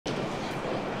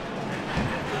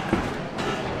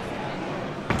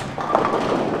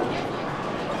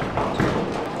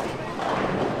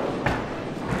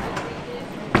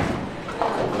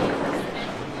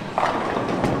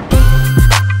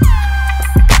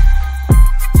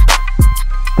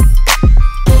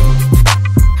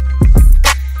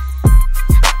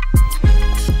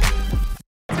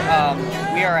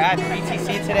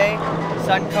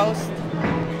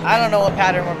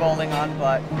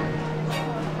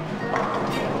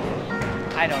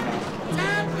I don't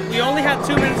know. We only had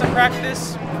 2 minutes of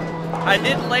practice. I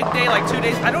did leg day like 2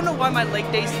 days. I don't know why my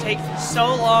leg days take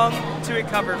so long to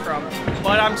recover from,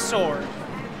 but I'm sore.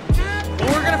 But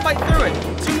we're gonna fight through it.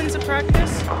 2 minutes of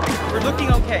practice, we're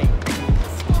looking okay.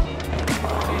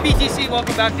 BTC,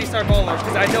 welcome back D-Star Bowlers,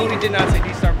 because I know he did not say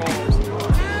D-Star Bowlers.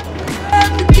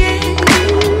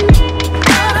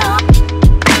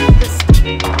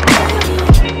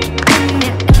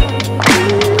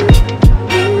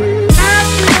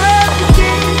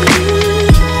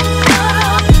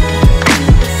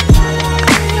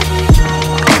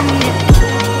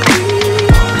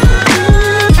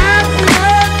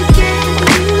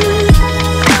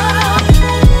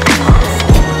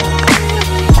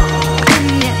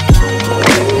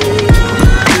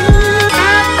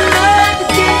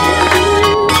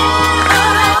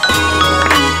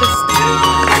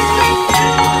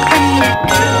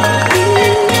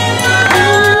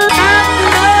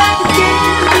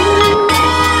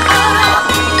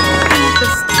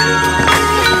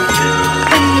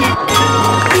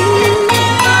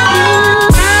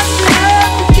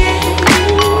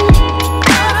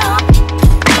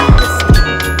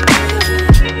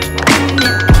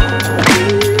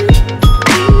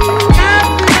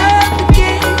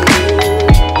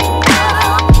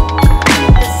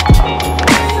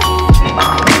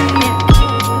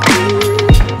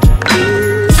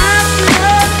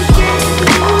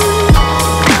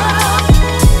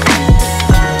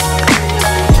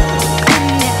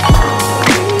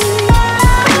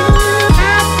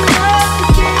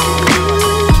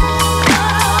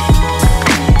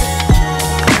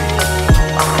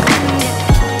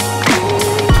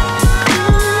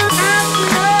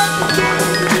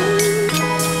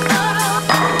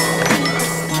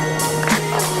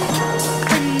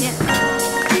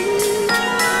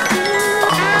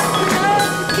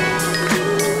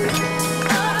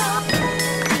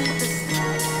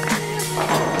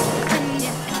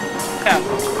 Yeah,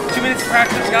 2 minutes of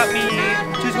practice got me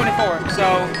 224.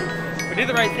 So we did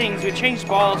the right things. We changed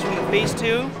balls from the phase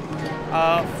 2.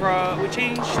 We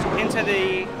changed into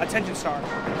the attention star.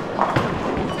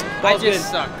 I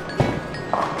just suck.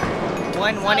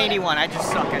 181. I just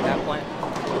suck at that point.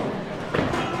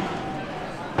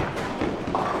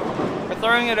 We're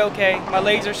throwing it okay. My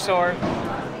legs are sore.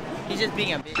 He's just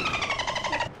being a bitch.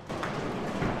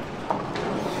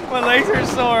 My legs are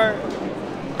sore.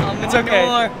 It's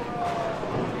okay.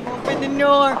 Open the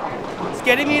door. It's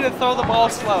getting me to throw the ball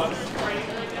slow.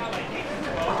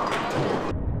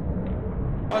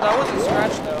 Oh, that wasn't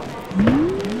scratch though.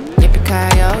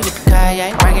 Yippee-ki-yo,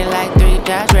 bring it like 3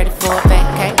 jobs, ready for a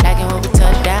vacate. Like it when we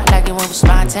touch down, like it when we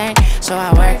spontaneous. So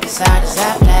I work inside as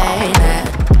I play.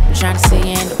 I'm trying to see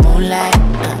you in the moonlight,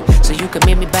 so you can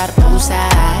meet me by the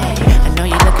poolside. I know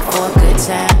you're looking for a good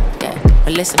time, yeah.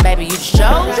 But listen, baby, you just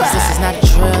chose. This is not a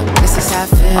drill, this is how I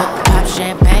feel. Pop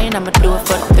champagne, I'ma do it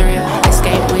for the thrill.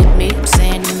 Escape with me, I'm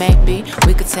saying maybe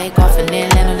we could take off and then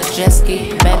land on a jet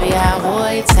ski. Baby, I'll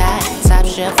hold you tight. Top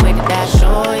shelf with it, I'll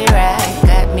show you right.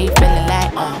 Got me feeling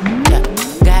like, yeah.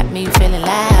 Got me feeling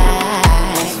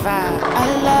like it's fine. I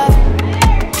love,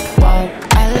 whoa,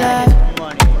 I love,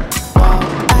 whoa,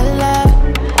 I love,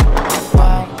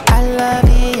 whoa, I love,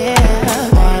 yeah.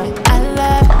 Whoa, I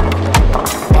love,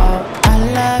 whoa, I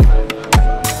love,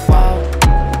 whoa.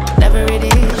 Whatever it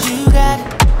is you got,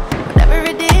 whatever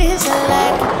it is I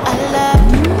like, I love,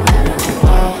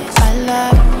 whoa, I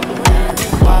love,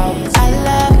 whoa, I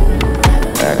love,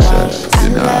 Access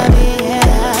denied. I love it, yeah.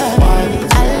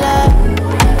 I love,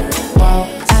 whoa,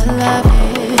 I love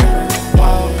it,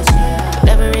 whoa.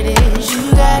 Whatever it is you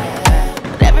got,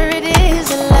 whatever it is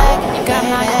I like, you got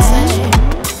my attention.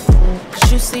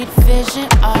 You see the vision,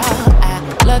 oh, I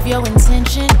love your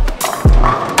intention.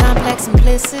 Complex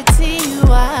simplicity,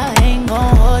 I ain't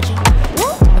gon' hold you.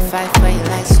 I fight for you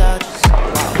like soldiers.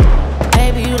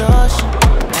 Baby, you the ocean.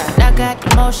 I got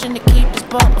the motion to keep this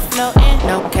boat afloating.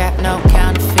 No cap, no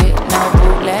counterfeit, no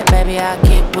bootleg. Baby, I'll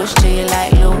keep push to you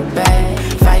like Luke, babe.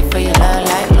 Fight for your love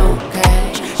like Luke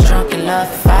Cage. Drunk in love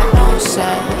if I do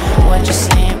say. What you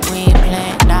saying, we ain't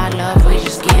playing. Not love, we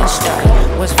just getting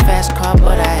started. Was a fast car,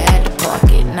 but I had to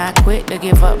park it. Not quick to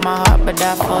give up my heart, but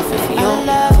I forfeit for you. I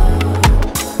love,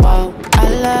 whoa, I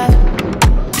love,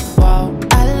 whoa,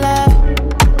 I love,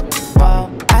 whoa,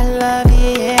 I love,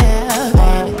 yeah.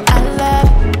 Whoa, I love,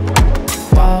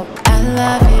 whoa, I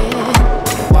love it,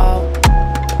 whoa.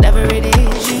 Whatever it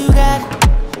is you got,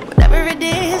 whatever it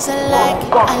is I like,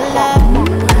 I love,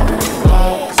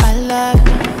 whoa, I love,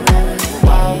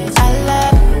 whoa, I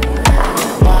love,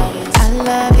 whoa, I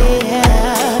love it, yeah.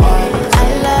 I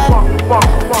love, whoa,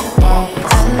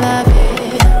 I love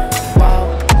it, whoa.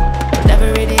 Whatever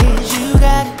it is you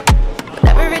got.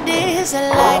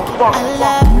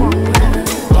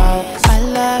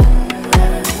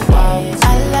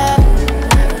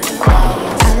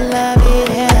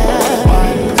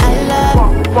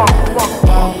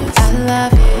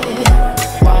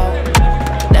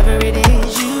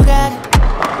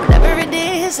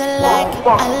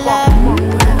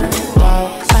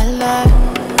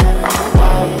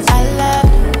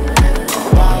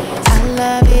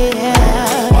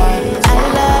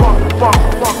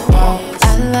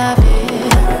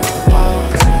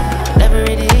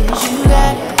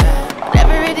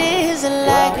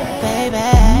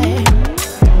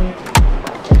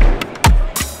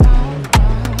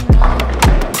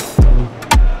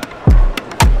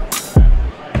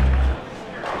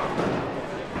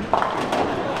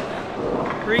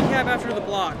 Recap after the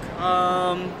block.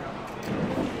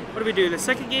 What did we do? The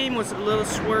second game was a little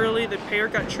swirly. The pair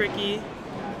got tricky.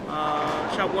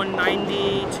 Shot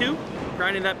 192.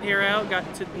 Grinded that pair out.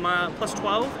 Got to my plus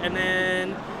 12. And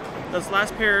then this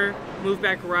last pair moved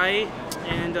back right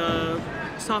and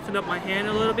softened up my hand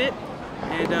a little bit.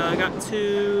 And I got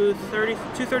to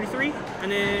 233. And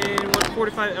then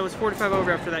 145. I was 45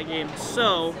 over after that game.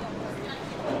 So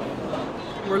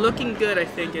we're looking good, I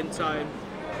think, inside.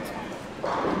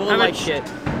 Bull like shit.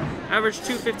 Average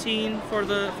 215 for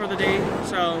the day,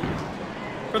 so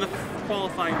for the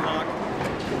qualifying block,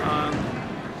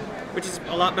 which is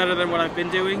a lot better than what I've been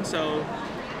doing. So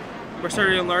we're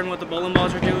starting to learn what the bowling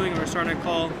balls are doing, and we're starting to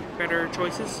call better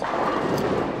choices.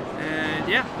 And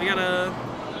yeah, we gotta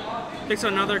fix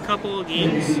another couple of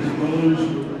games.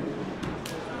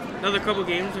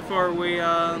 Before we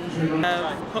have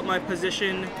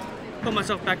put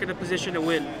myself back in a position to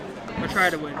win. Or try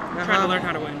to win. Try to learn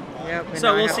how to win. Yep.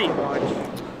 So we'll see.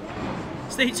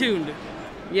 Stay tuned.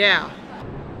 Yeah.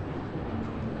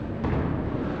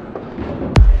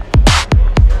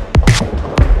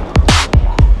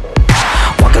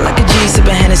 Walking like a G,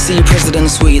 sipping Hennessy, president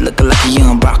of sweet, looking like a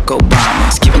young Barack Obama.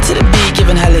 Skipping to the beat,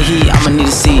 giving hella heat. I'ma need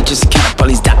a seat, just to count up all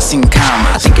these dots in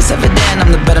commas. I think it's evident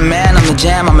I'm the better man, I'm the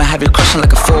jam. I'ma have you crushing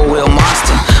like a four-wheel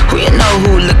monster. Who you know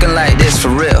who looking like this for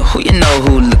real? Who you know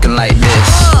who looking like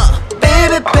this?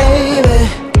 Baby, baby,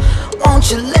 won't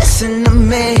you listen to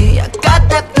me? I got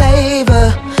that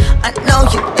flavor, I know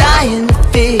you're dying to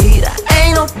feed. I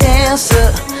ain't no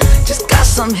dancer, just got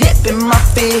some hip in my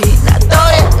feet. Now throw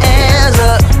your hands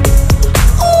up.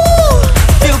 Ooh,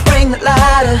 you bring the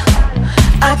lighter,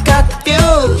 I got the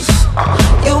fuse.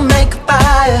 You make a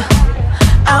fire,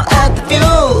 I'll add the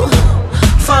fuel.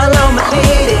 Follow my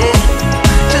lead,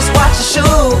 just watch your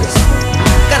shoes.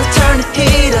 Gotta turn the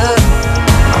heat up.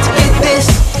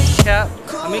 Cap,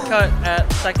 let me cut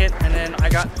at second, and then I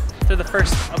got to the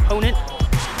first opponent,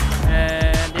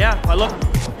 and yeah, my look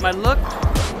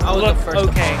looked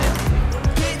okay.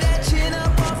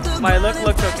 My look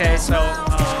looked okay, so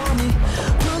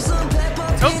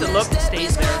let's hope the look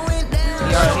stays there.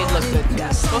 The arcade looked good.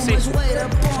 We'll see.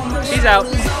 He's out.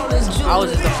 I was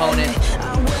his opponent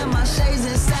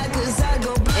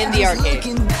in the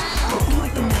arcade.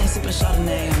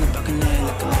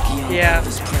 Yeah.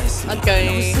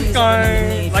 Okay.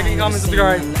 Like and comment,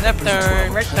 subscribe. Left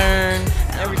turn, right turn,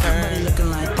 every turn.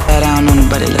 I don't know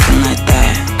nobody looking like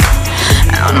that.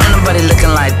 I don't know nobody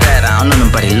looking like that. I don't know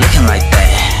nobody looking like that.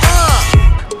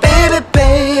 Baby,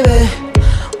 baby,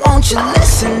 won't you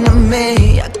listen to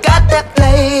me? I got that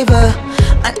flavor,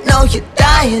 I know you're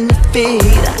dying to feed.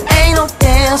 I ain't no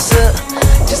dancer,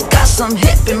 just got some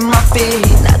hip in my feet.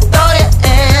 Now throw your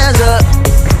hands up.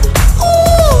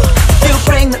 Ooh, you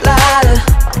bring the lighter,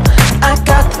 I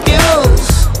got the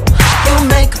fuse. You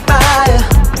make a fire,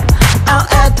 I'll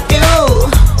add the fuel.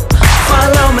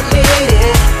 Follow my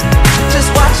lead, just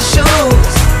watch your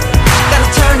shoes. Gotta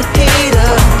turn the heat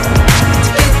up to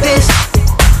get this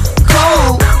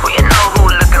cool. Who you know who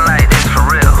looking like this for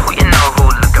real? Who you know who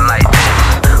looking like this?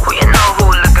 Who you know who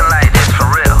looking like this for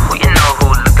real? Who you know who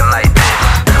looking like this?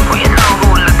 Who you know who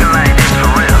looking like this for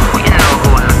real? Who you know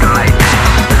who looking like this?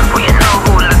 Who you know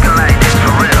who looking like this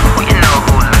for real? Who you know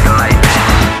who looking like this?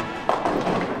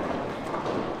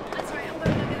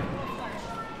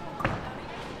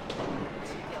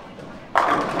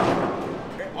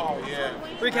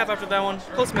 Recap after that one.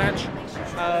 Close match.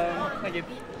 Thank you.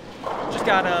 Just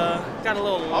got a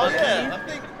little lucky.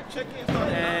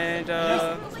 And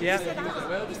yeah,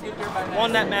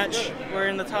 won that match. We're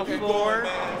in the top 4,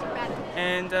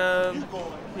 and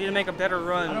need to make a better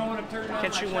run.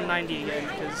 Can't shoot 190 again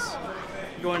because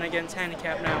going against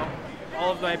handicap now.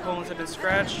 All of my opponents have been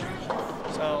scratched,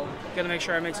 so gotta make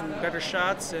sure I make some better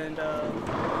shots and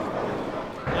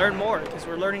learn more because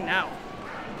we're learning now.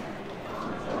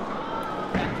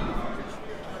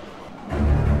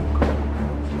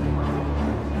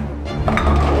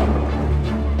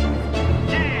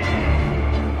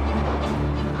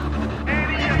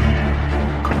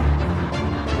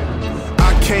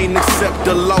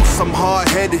 the loss, I'm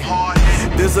hard-headed.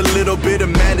 There's a little bit of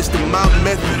madness to my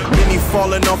method. Many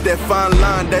falling off that fine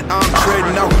line that I'm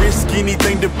treading. I risk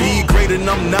anything to be great, and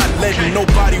I'm not letting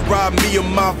nobody rob me of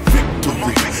my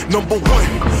victory. Number one,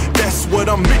 that's what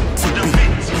I'm meant to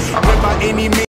be. When by any means